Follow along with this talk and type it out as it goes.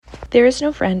There is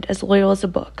no friend as loyal as a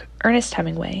book. Ernest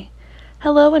Hemingway.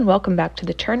 Hello and welcome back to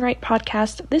the Turn Right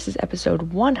podcast. This is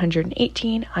episode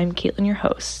 118. I'm Caitlin, your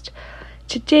host.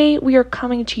 Today we are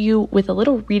coming to you with a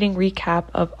little reading recap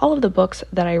of all of the books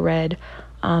that I read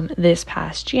this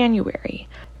past January.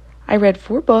 I read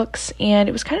 4 books and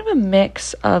it was kind of a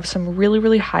mix of some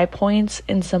really high points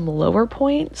and some lower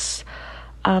points.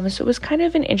 So it was kind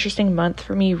of an interesting month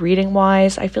for me reading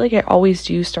wise. I feel like I always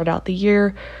do start out the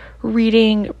year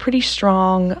reading pretty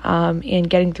strong and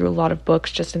getting through a lot of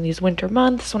books just in these winter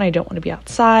months when I don't want to be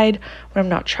outside, when I'm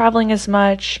not traveling as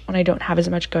much, when I don't have as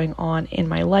much going on in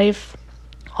my life.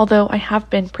 Although I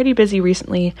have been pretty busy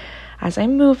recently as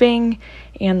I'm moving,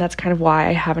 and that's kind of why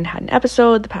I haven't had an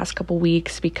episode the past couple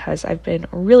weeks, because I've been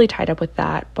really tied up with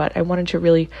that. But I wanted to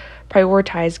really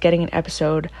prioritize getting an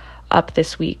episode up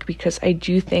this week because I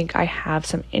do think I have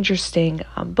some interesting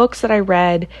books that I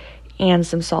read and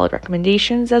some solid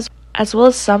recommendations as well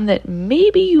as some that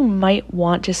maybe you might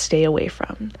want to stay away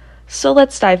from. So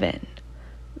let's dive in.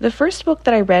 The first book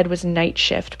that I read was Night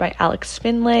Shift by Alex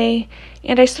Finlay,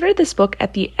 and I started this book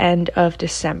at the end of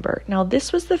December. Now,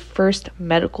 this was the first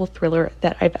medical thriller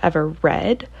that I've ever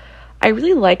read. I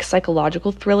really like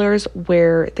psychological thrillers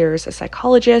where there's a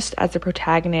psychologist as the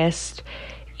protagonist,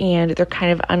 and they're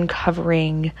kind of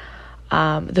uncovering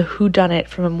the whodunit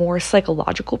from a more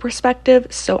psychological perspective.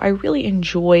 So I really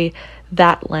enjoy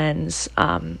that lens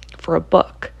for a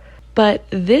book. But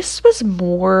this was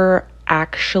more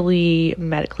actually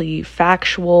medically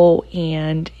factual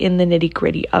and in the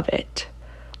nitty-gritty of it.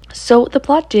 So the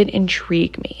plot did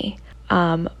intrigue me.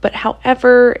 But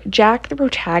however, Jack, the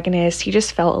protagonist, he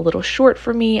just fell a little short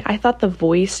for me. I thought the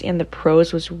voice and the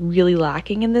prose was really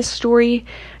lacking in this story.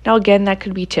 Now again, that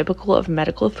could be typical of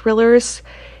medical thrillers.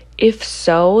 If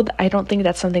so, I don't think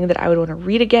that's something that I would want to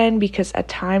read again because at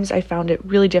times I found it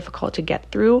really difficult to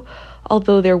get through,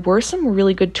 although there were some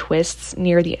really good twists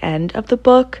near the end of the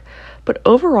book. But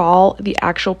overall, the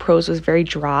actual prose was very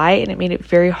dry and it made it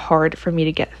very hard for me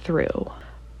to get through.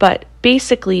 But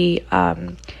basically,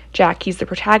 Jack, he's the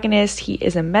protagonist. He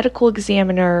is a medical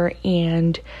examiner,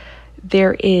 and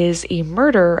there is a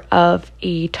murder of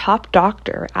a top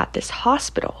doctor at this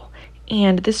hospital.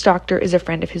 And this doctor is a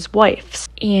friend of his wife's.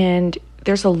 And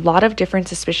there's a lot of different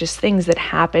suspicious things that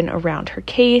happen around her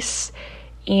case.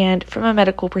 And from a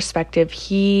medical perspective,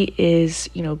 he is,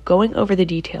 going over the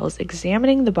details,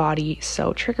 examining the body.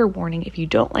 So trigger warning, if you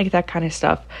don't like that kind of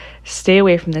stuff, stay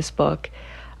away from this book.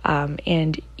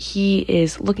 And he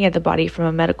is looking at the body from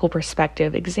a medical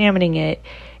perspective, examining it,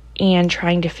 and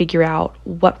trying to figure out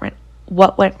what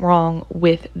went wrong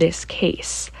with this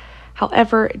case.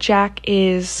 However, Jack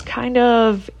is kind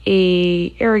of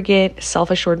a arrogant,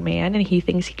 self-assured man, and he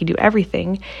thinks he can do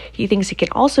everything. He thinks he can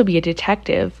also be a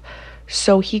detective.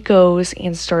 So he goes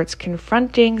and starts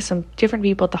confronting some different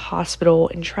people at the hospital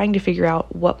and trying to figure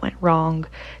out what went wrong.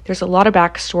 There's a lot of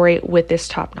backstory with this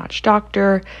top-notch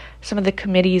doctor, some of the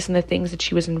committees and the things that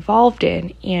she was involved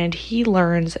in, and he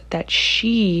learns that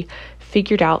she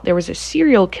figured out there was a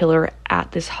serial killer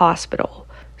at this hospital.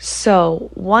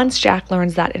 So once Jack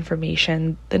learns that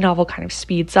information, the novel kind of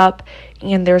speeds up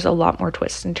and there's a lot more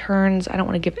twists and turns. I don't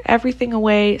want to give everything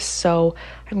away, so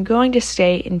I'm going to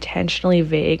stay intentionally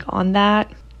vague on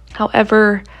that.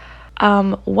 However,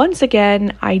 once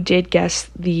again, I did guess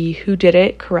the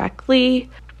whodunit correctly.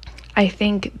 I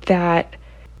think that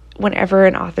whenever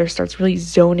an author starts really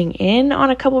zoning in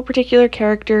on a couple of particular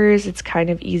characters, it's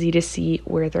kind of easy to see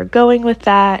where they're going with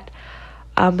that.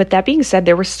 But that being said,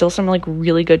 there were still some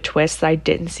really good twists that I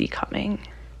didn't see coming.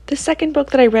 The second book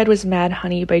that I read was Mad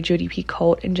Honey by Jodi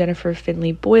Picoult and Jennifer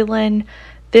Finley Boylan.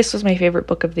 This was my favorite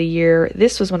book of the year.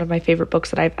 This was one of my favorite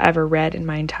books that I've ever read in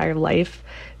my entire life.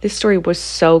 This story was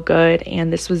so good,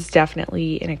 and this was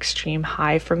definitely an extreme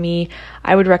high for me.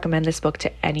 I would recommend this book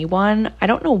to anyone. I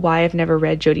don't know why I've never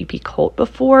read Jodi Picoult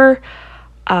before.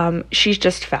 She's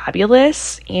just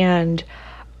fabulous, and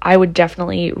I would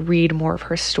definitely read more of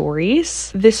her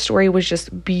stories. This story was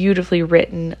just beautifully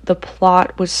written. The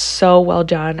plot was so well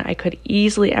done. I could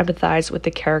easily empathize with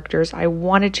the characters. I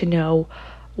wanted to know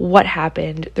what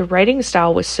happened. The writing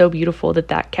style was so beautiful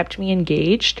that kept me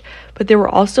engaged, but there were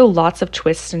also lots of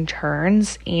twists and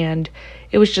turns, and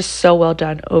it was just so well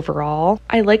done overall.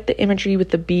 I liked the imagery with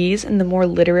the bees and the more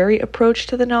literary approach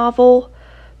to the novel,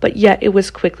 but yet it was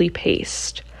quickly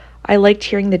paced. I liked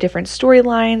hearing the different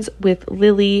storylines with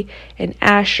Lily and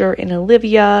Asher and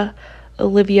Olivia.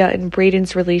 Olivia and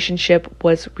Braden's relationship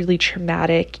was really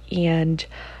traumatic, and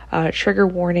trigger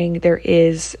warning, there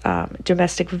is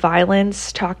domestic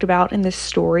violence talked about in this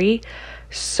story.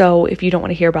 So if you don't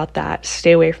want to hear about that,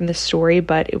 stay away from this story.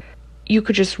 But you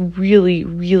could just really,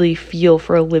 really feel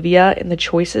for Olivia and the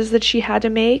choices that she had to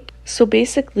make. So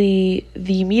basically,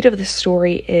 the meat of the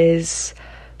story is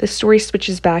the story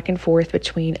switches back and forth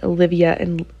between Olivia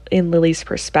and in Lily's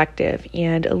perspective.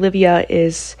 And Olivia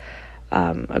is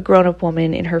a grown-up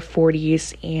woman in her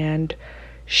 40s, and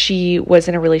she was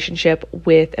in a relationship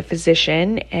with a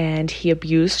physician, and he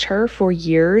abused her for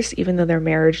years, even though their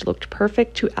marriage looked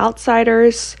perfect to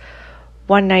outsiders.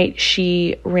 One night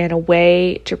she ran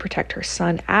away to protect her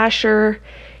son, Asher,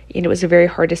 and it was a very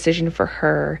hard decision for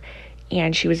her,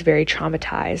 and she was very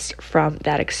traumatized from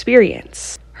that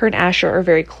experience. Her and Asher are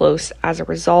very close as a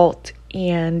result,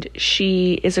 and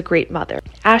she is a great mother.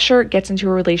 Asher gets into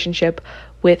a relationship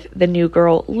with the new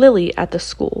girl, Lily, at the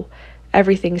school.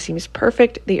 Everything seems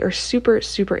perfect. They are super,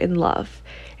 super in love.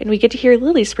 And we get to hear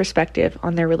Lily's perspective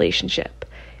on their relationship.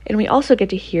 And we also get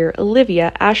to hear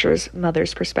Olivia, Asher's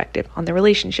mother's perspective on the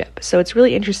relationship. So it's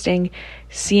really interesting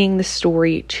seeing the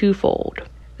story twofold.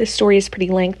 This story is pretty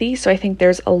lengthy, so I think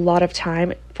there's a lot of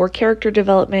time for character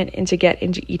development and to get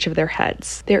into each of their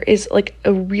heads. There is like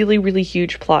a really, really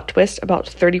huge plot twist about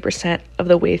 30% of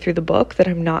the way through the book that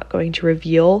I'm not going to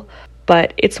reveal,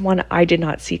 but it's one I did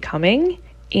not see coming,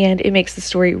 and it makes the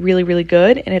story really, really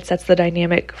good, and it sets the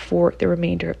dynamic for the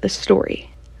remainder of the story.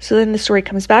 So then the story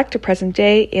comes back to present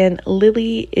day, and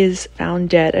Lily is found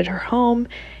dead at her home,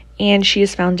 and she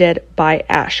is found dead by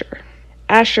Asher.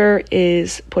 Asher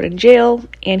is put in jail,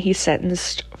 and he's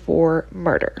sentenced for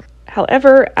murder.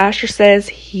 However, Asher says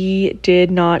he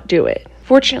did not do it.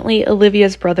 Fortunately,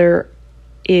 Olivia's brother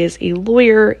is a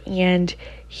lawyer, and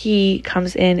he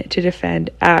comes in to defend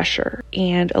Asher.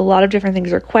 And a lot of different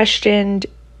things are questioned.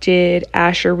 Did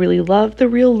Asher really love the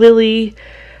real Lily?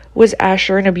 Was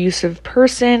Asher an abusive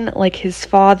person like his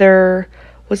father?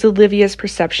 Was Olivia's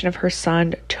perception of her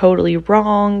son totally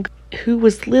wrong? Who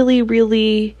was Lily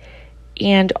really?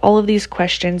 And all of these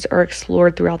questions are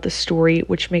explored throughout the story,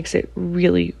 which makes it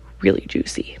really, really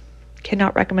juicy.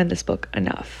 Cannot recommend this book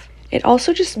enough. It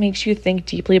also just makes you think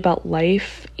deeply about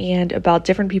life and about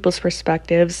different people's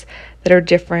perspectives that are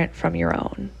different from your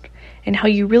own, and how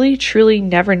you really truly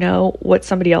never know what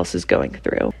somebody else is going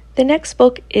through. The next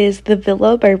book is The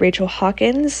Villa by Rachel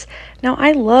Hawkins. Now,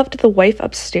 I loved The Wife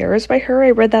Upstairs by her.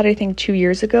 I read that, I think, 2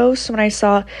 years ago. So when I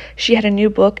saw she had a new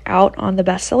book out on the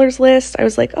bestsellers list, I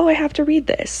was like, oh, I have to read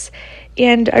this.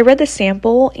 And I read the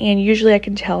sample, and usually I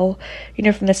can tell,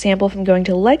 from the sample if I'm going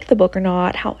to like the book or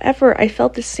not. However, I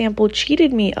felt the sample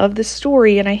cheated me of the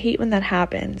story, and I hate when that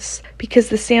happens, because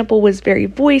the sample was very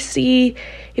voicey.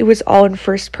 It was all in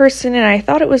first person, and I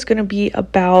thought it was going to be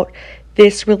about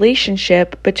this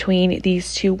relationship between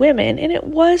these two women, and it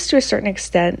was to a certain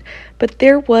extent, but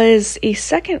there was a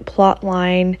second plot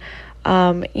line,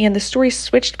 and the story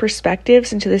switched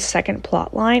perspectives into this second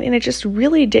plot line, and it just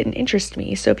really didn't interest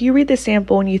me. So if you read the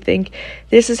sample and you think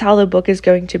this is how the book is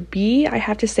going to be, I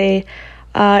have to say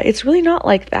it's really not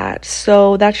like that.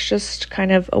 So that's just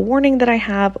kind of a warning that I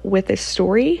have with this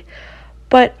story.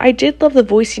 But I did love the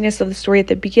voiciness of the story at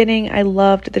the beginning. I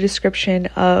loved the description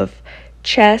of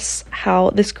Chess,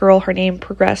 how this girl, her name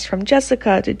progressed from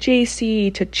Jessica to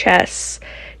JC to Chess,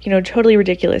 totally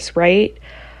ridiculous, right?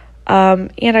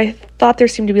 And I thought there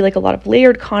seemed to be like a lot of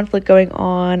layered conflict going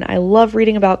on. I love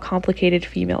reading about complicated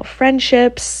female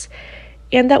friendships,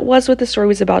 and that was what the story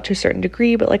was about to a certain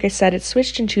degree, but like I said, it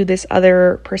switched into this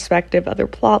other perspective, other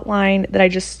plot line that I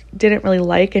just didn't really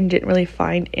like and didn't really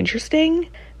find interesting.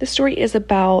 The story is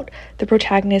about the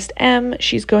protagonist, M.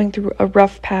 She's going through a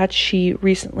rough patch. She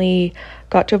recently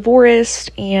got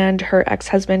divorced, and her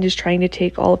ex-husband is trying to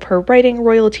take all of her writing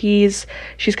royalties.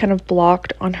 She's kind of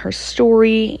blocked on her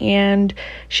story, and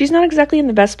she's not exactly in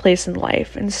the best place in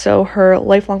life. And so her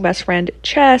lifelong best friend,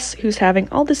 Chess, who's having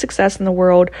all the success in the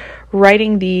world,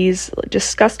 writing these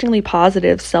disgustingly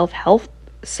positive self-help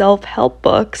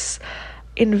books,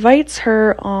 invites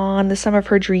her on the summer of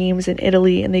her dreams in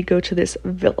Italy, and they go to this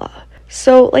villa.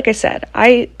 So, like I said,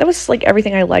 that was like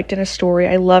everything I liked in a story.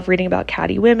 I love reading about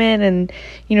catty women and,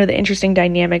 the interesting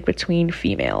dynamic between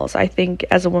females. I think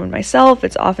as a woman myself,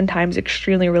 it's oftentimes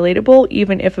extremely relatable,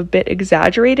 even if a bit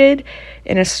exaggerated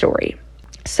in a story.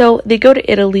 So they go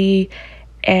to Italy,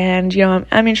 and,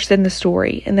 I'm interested in the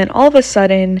story. And then all of a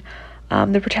sudden,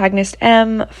 the protagonist,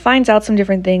 M, finds out some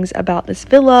different things about this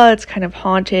villa. It's kind of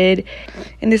haunted.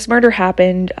 And this murder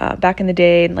happened back in the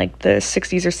day in like the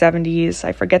 60s or 70s.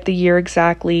 I forget the year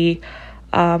exactly.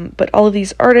 But all of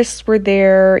these artists were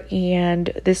there,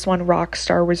 and this one rock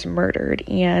star was murdered.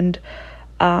 And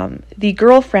the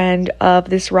girlfriend of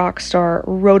this rock star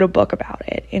wrote a book about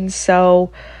it. And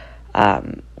so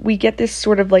We get this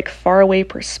sort of like faraway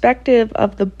perspective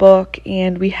of the book,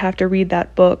 and we have to read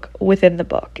that book within the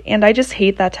book. And I just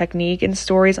hate that technique in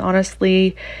stories,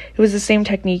 honestly. It was the same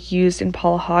technique used in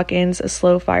Paula Hawkins' A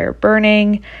Slow Fire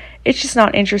Burning. It's just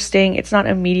not interesting. It's not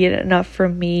immediate enough for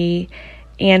me.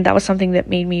 And that was something that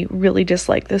made me really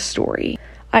dislike this story.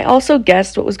 I also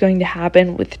guessed what was going to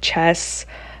happen with Chess,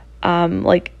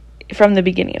 like from the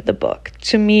beginning of the book.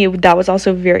 To me, that was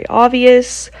also very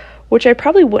obvious, which I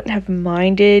probably wouldn't have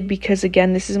minded because,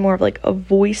 again, this is more of like a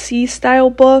voicey style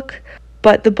book,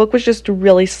 but the book was just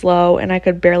really slow and I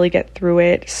could barely get through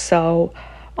it. So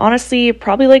honestly,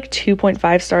 probably like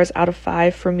 2.5 stars out of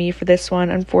 5 for me for this one.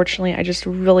 Unfortunately, I just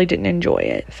really didn't enjoy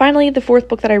it. Finally, the fourth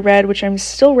book that I read, which I'm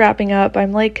still wrapping up,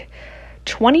 I'm like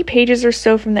 20 pages or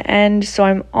so from the end, so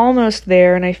I'm almost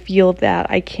there, and I feel that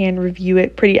I can review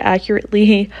it pretty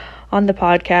accurately on the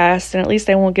podcast, and at least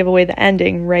I won't give away the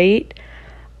ending, right?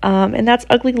 And that's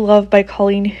Ugly Love by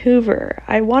Colleen Hoover.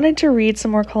 I wanted to read some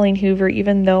more Colleen Hoover,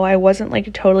 even though I wasn't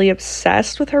like totally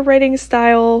obsessed with her writing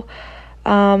style.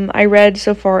 I read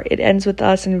so far It Ends With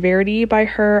Us and Verity by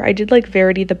her. I did like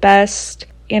Verity the best,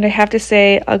 and I have to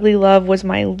say Ugly Love was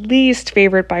my least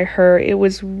favorite by her. It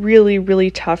was really,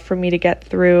 really tough for me to get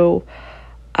through.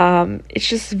 It's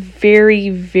just very,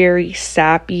 very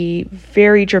sappy,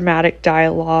 very dramatic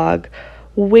dialogue,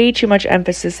 way too much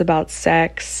emphasis about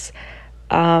sex.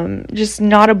 Just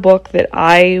not a book that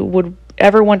I would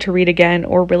ever want to read again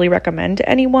or really recommend to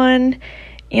anyone.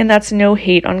 And that's no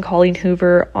hate on Colleen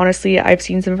Hoover. Honestly, I've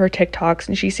seen some of her TikToks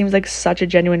and she seems like such a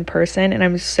genuine person, and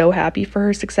I'm so happy for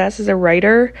her success as a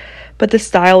writer, but the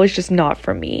style is just not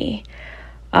for me.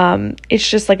 It's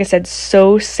just, like I said,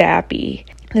 so sappy.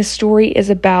 The story is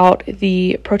about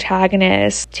the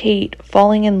protagonist, Tate,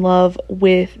 falling in love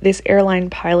with this airline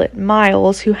pilot,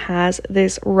 Miles, who has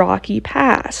this rocky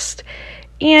past.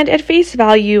 And at face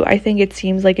value, I think it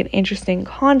seems like an interesting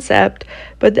concept,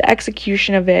 but the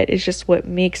execution of it is just what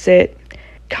makes it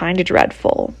kind of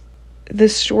dreadful. The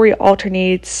story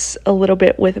alternates a little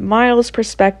bit with Miles'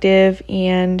 perspective,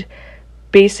 and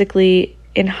basically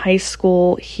in high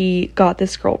school, he got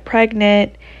this girl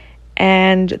pregnant,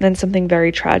 and then something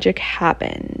very tragic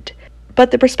happened.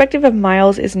 But the perspective of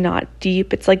Miles is not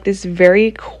deep. It's like this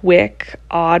very quick,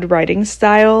 odd writing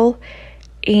style.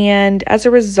 And as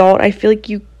a result, I feel like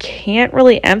you can't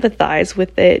really empathize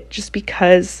with it just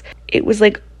because it was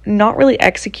like not really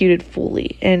executed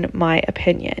fully, in my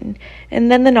opinion.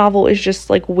 And then the novel is just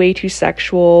like way too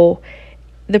sexual.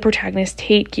 The protagonist,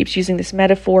 Tate, keeps using this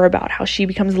metaphor about how she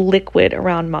becomes liquid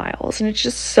around Miles. And it's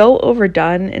just so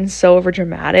overdone and so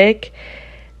overdramatic.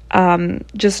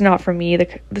 Just not for me.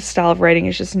 The style of writing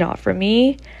is just not for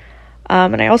me.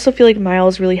 And I also feel like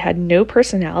Miles really had no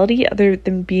personality other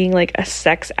than being like a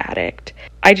sex addict.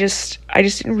 I just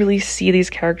didn't really see these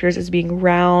characters as being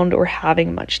round or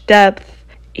having much depth,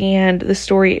 and the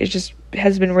story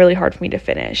has been really hard for me to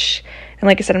finish. And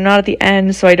like I said, I'm not at the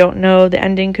end, so I don't know. The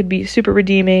ending could be super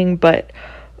redeeming, but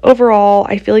overall,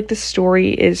 I feel like the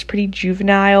story is pretty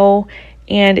juvenile,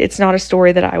 and it's not a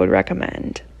story that I would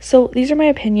recommend. So these are my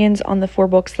opinions on the 4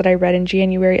 books that I read in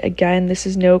January. Again, this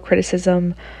is no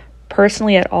criticism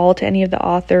personally at all to any of the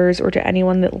authors or to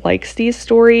anyone that likes these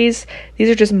stories. These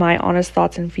are just my honest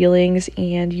thoughts and feelings,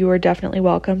 and you are definitely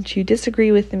welcome to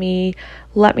disagree with me.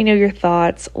 Let me know your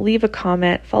thoughts. Leave a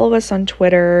comment. Follow us on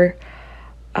Twitter.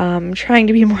 I'm trying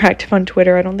to be more active on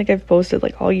Twitter. I don't think I've posted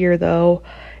like all year though.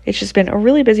 It's just been a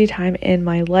really busy time in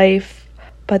my life,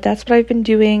 but that's what I've been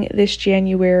doing this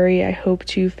January. I hope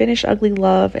to finish Ugly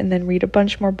Love and then read a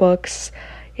bunch more books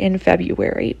in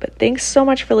February. But thanks so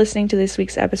much for listening to this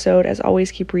week's episode. As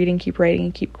always, keep reading, keep writing,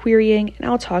 and keep querying, and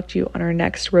I'll talk to you on our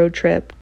next road trip.